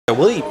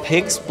We'll eat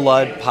pig's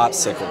blood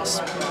popsicles.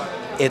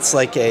 It's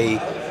like a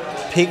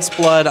pig's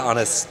blood on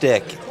a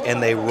stick,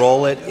 and they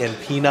roll it in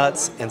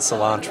peanuts and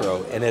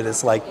cilantro, and it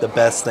is like the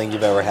best thing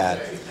you've ever had.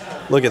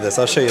 Look at this.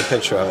 I'll show you a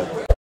picture of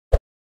it.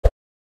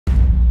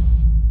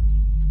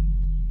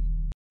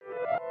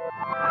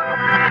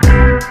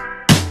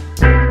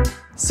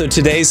 So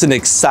today's an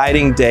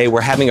exciting day. We're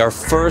having our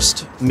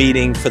first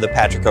meeting for the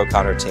Patrick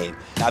O'Connor team.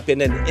 I've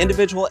been an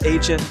individual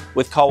agent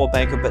with Coldwell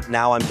Banker, but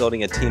now I'm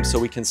building a team so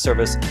we can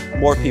service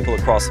more people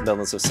across the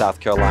Midlands of South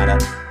Carolina.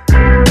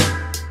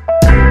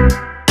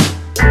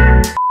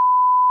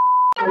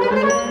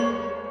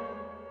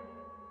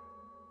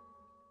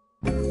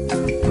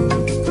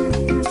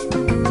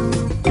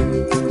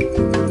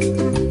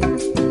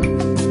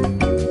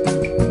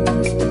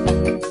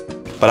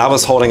 But I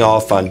was holding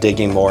off on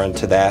digging more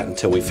into that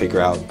until we figure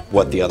out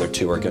what the other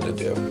two are going to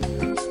do.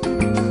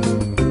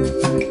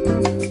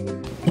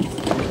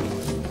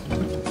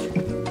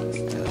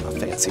 Got my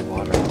fancy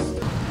water.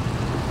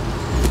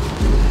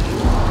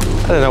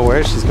 I don't know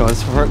where she's going.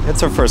 It's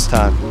her first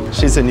time.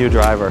 She's a new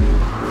driver.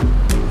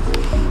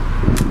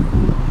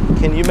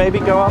 Can you maybe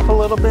go up a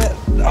little bit?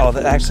 Oh,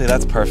 actually,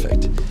 that's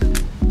perfect.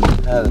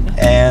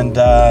 And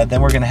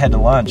then we're going to head to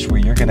lunch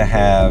where you're going to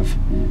have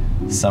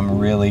some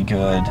really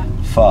good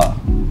pho.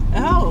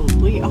 Oh,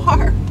 we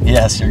are.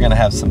 Yes, you're going to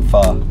have some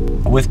pho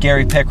with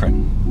Gary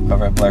Pickren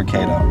over at Blair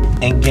Cato.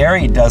 And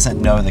Gary doesn't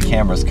know the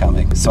camera's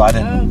coming, so I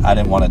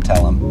didn't want to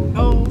tell him.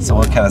 Oh. So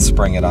we'll kind of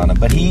spring it on him.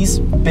 But he's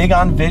big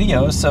on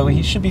video, so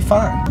he should be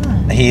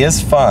fun. He is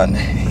fun.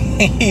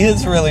 He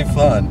is really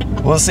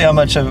fun. We'll see how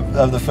much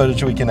of the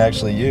footage we can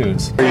actually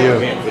use. For you.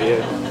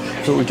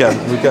 We got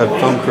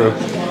film crew.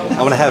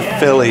 I'm going to have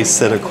Philly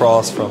sit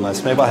across from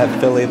us. Maybe I'll have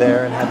Philly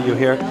there and have you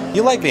here.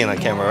 You like being on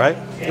camera, right?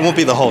 It won't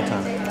be the whole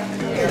time.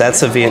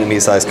 That's a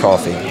Vietnamese iced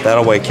coffee.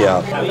 That'll wake you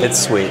up.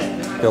 It's sweet.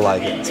 You'll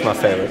like it. It's my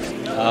favorite.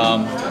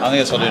 I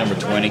think I'll do number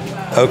 20.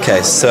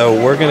 Okay, so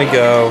we're going to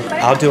go,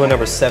 I'll do a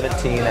number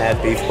 17, add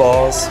beef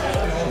balls.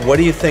 What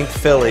do you think,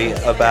 Philly,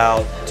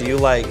 about, do you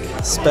like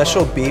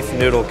special beef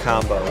noodle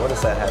combo? What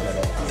does that have in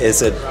it?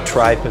 Is it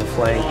tripe and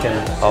flank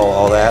and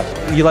all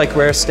that? You like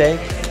rare steak?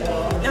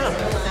 No.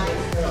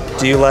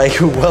 Do you like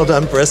well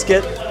done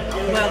brisket?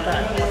 Well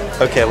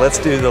done. Okay, let's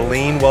do the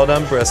lean well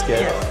done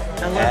brisket.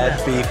 Yes, I love add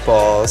that. beef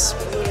balls.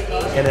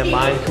 And in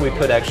mine, can we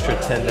put extra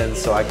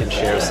tendons so I can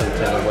share some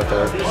tendon with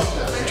her?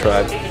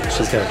 Tripe.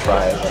 She's gonna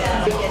try it.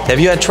 Have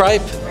you had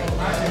tripe?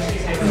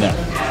 No.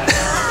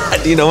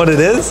 Do you know what it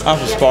is? I'm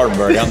from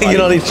Spartanburg. I'm You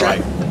don't eat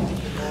tripe.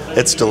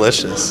 It's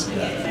delicious.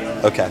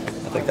 Okay, I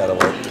think that'll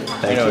work.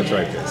 Thank you. What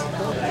tripe is.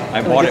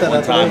 I bought it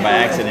one time by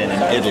accident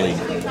in Italy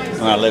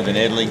when I lived in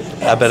Italy.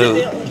 I bet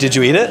it. Did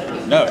you eat it?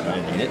 No, I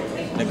didn't eat it.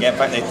 In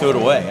fact, they threw it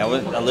away. I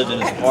lived in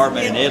this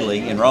apartment in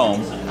Italy, in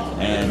Rome,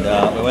 and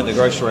we went to the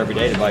grocery store every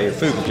day to buy your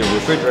food, but your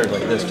refrigerator was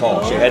like this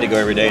tall, so you had to go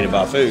every day to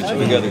buy food. So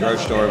we'd go to the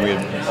grocery store and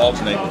we'd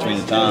alternate between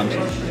the times.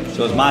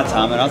 So it was my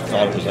time, and I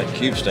thought it was like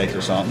cube steak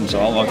or something, so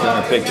I walked over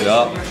and picked it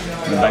up,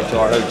 went back to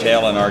our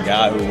hotel, and our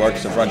guy who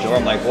works the front door,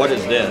 I'm like, what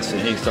is this?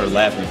 And he started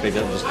laughing and picked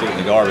it up and just threw it in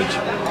the garbage.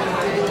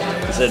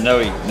 He said,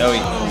 no eat, no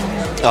eat.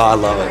 Oh, I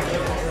love it.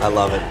 I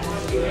love it.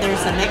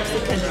 There's a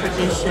Mexican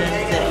tradition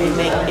that we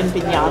make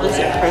empanadas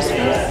at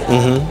Christmas.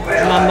 Mm-hmm.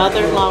 My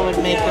mother-in-law would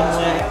make them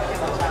with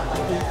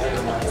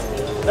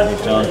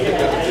Beef tongue.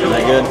 Is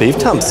that good? Beef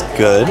tongue's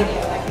good.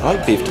 I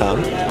like beef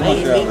tongue. beef tongue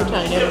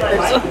every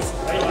Christmas.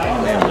 I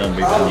haven't done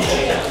beef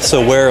tongue.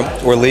 So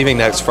we're leaving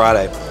next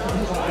Friday,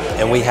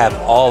 and we have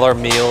all our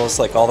meals,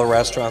 like all the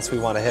restaurants we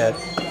want to hit.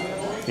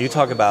 You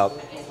talk about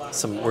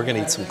we're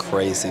gonna eat some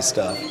crazy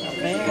stuff.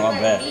 Well, I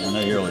bet. I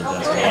know you're really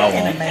desperate. I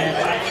won't.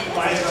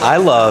 I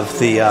love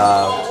the,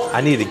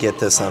 I need to get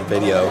this on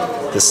video,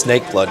 the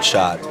snake blood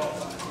shot.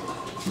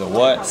 The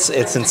what?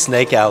 It's in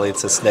Snake Alley,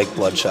 it's a snake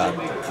blood shot.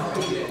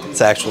 It's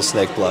actual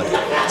snake blood.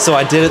 So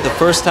I did it the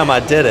first time I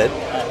did it.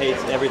 I hate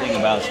everything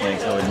about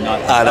snakes.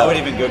 I would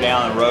even go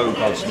down a road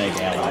called Snake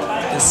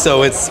Alley.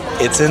 So it's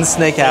in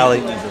Snake Alley,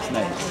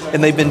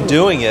 and they've been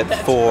doing it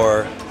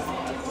for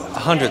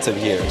hundreds of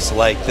years.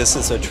 Like, this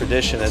is a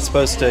tradition. It's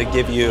supposed to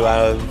give you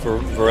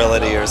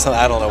virility or something.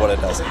 I don't know what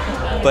it does.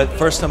 But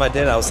first time I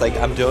did it, I was like,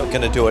 I'm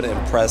going to do it and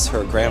impress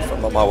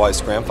my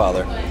wife's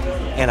grandfather.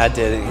 And I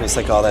did it. He was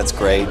like, oh, that's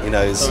great. You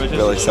know, he's so it's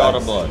really just a shot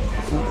excited.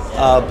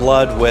 of blood?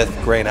 Blood with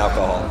grain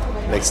alcohol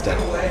mixed in.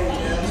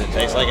 Does it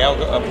taste like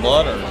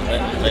blood, or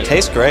It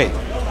tastes great.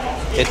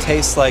 It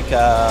tastes like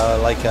a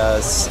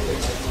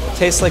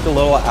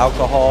little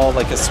alcohol,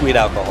 like a sweet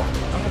alcohol.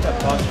 How could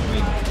that possibly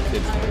be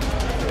good for you?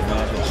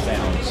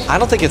 I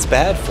don't think it's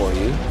bad for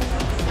you.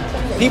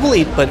 People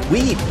eat, but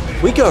we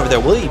go over there,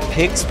 we'll eat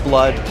pig's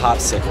blood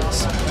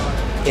popsicles.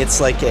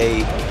 It's like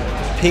a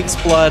pig's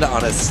blood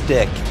on a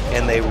stick,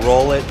 and they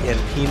roll it in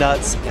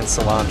peanuts and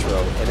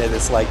cilantro, and it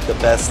is like the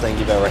best thing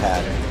you've ever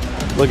had.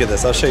 Look at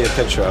this, I'll show you a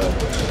picture of it.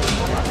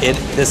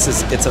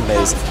 It's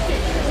amazing.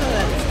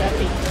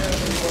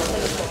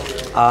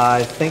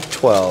 I think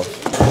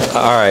 12.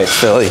 All right,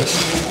 Philly.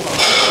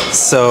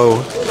 So,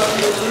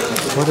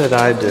 what did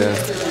I do?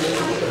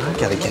 I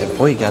gotta get it.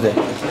 Boy, you gotta.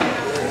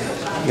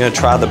 You gonna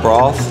try the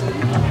broth?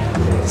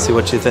 See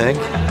what you think?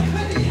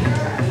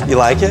 You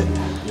like it?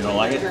 You don't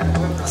like it?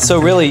 So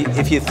really,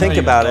 if you think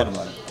about it,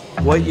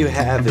 what you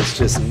have is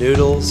just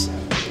noodles,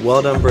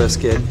 well done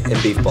brisket,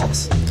 and beef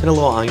balls. And a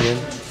little onion.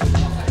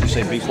 You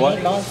say beef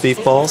what?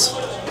 Beef balls.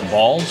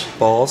 Balls?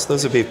 Balls.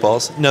 Those are beef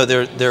balls. No,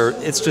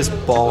 it's just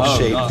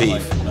ball-shaped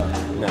beef.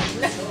 No.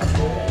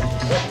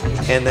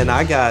 And then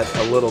I got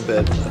a little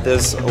bit.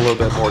 There's a little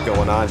bit more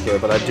going on here,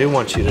 but I do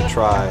want you to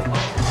try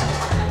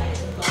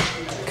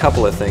a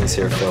couple of things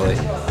here, Philly.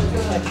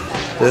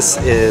 This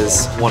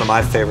is one of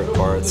my favorite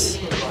parts.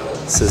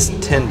 This is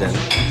tendon.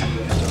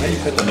 How do you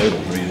put the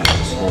noodles? I mean,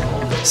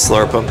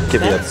 Slurp them.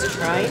 Give you That's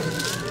tripe.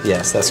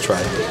 Yes, that's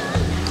tripe.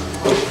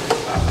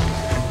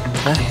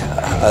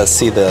 I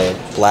see the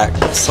black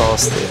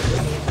sauce there.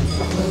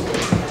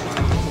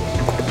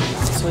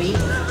 Sweet.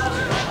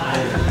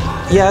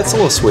 Yeah, it's a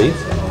little sweet.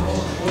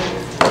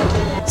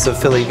 So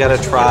Philly, you gotta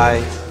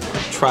try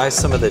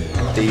some of the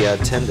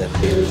tendon.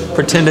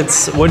 Pretend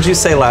it's, what did you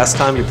say last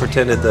time? You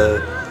pretended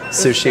the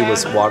sushi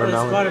was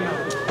watermelon?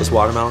 Watermelon. Was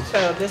watermelon?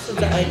 So this is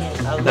the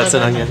onion. I That's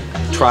love an onion.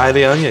 Try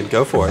the onion,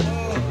 go for it.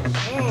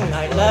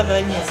 I love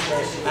onions,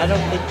 but I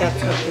don't think that's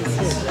what this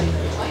is.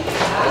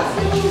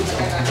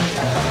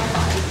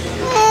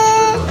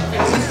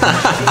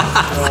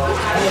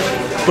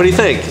 What do you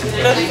think?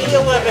 The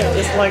feel of it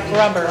is like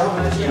rubber.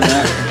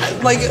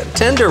 Like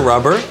tender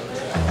rubber.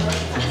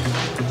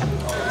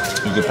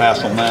 You could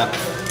pass on that.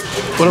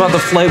 What about the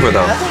flavor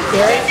though? I think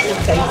Gary should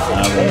taste it. I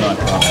will not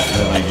try that.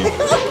 Thank you.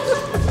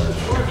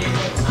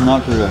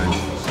 Not good.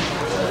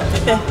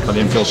 I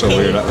didn't feel so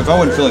weird. If I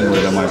wasn't feeling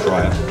weird, I might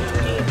try it. Do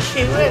you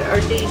chew it or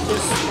do you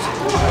just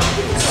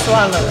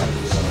swallow it?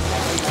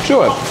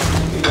 Chew it.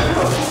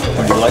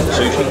 Would you like the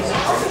sushi?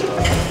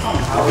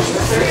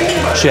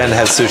 She hadn't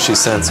had sushi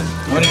since.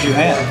 What did you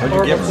have? What did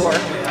you give Before. her?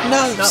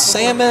 No,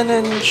 salmon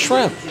and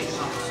shrimp.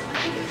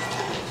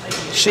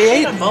 She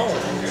ate. A bowl.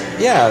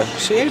 Yeah,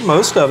 she ate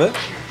most of it.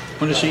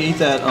 When did she eat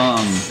that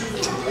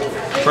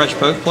fresh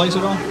poke place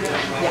at all?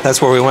 That's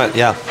where we went.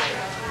 Yeah.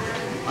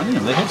 I didn't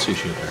know they had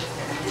sushi up there.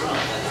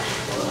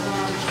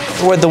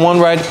 What, the one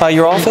right by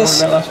your office?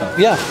 That last time.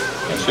 Yeah.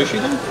 Sushi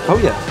there? Oh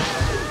yeah.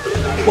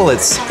 Well,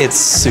 it's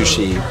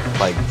sushi,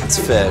 like it's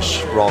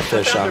fish, raw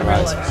fish on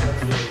rice.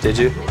 Did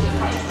you?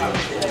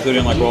 Put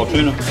in like raw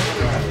tuna?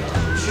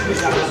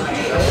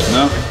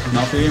 No,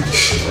 not for you.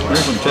 We're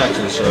from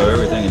Texas, so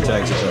everything in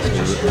Texas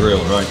has to be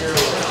grilled, right?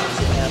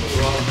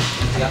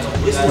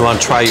 You want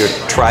to try your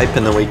tripe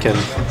and then we can.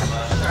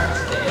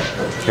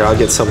 Here, I'll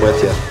get some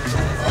with you.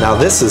 Now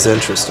this is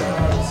interesting.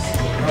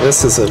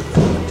 This is a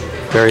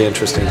very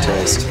interesting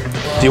taste.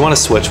 Do you want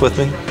to switch with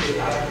me?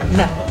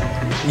 No.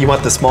 You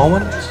want the small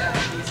one?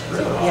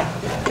 Yeah.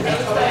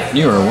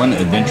 You are one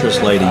adventurous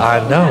lady. I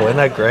know, isn't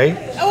that great?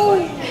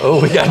 Oh,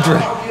 we got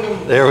drink.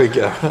 There we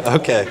go.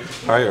 Okay.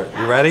 All right,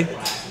 you ready?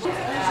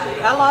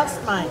 I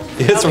lost mine.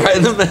 It's right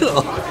in the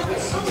middle.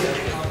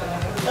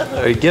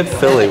 All right, get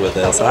Philly with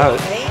this. All right.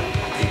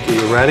 Are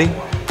you ready?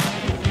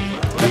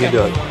 You can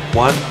do it.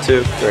 1,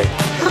 2, 3.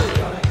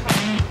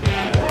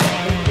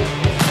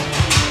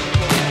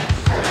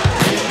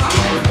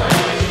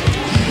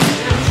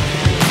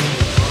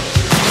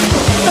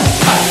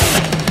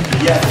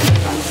 Yeah.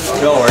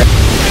 Go,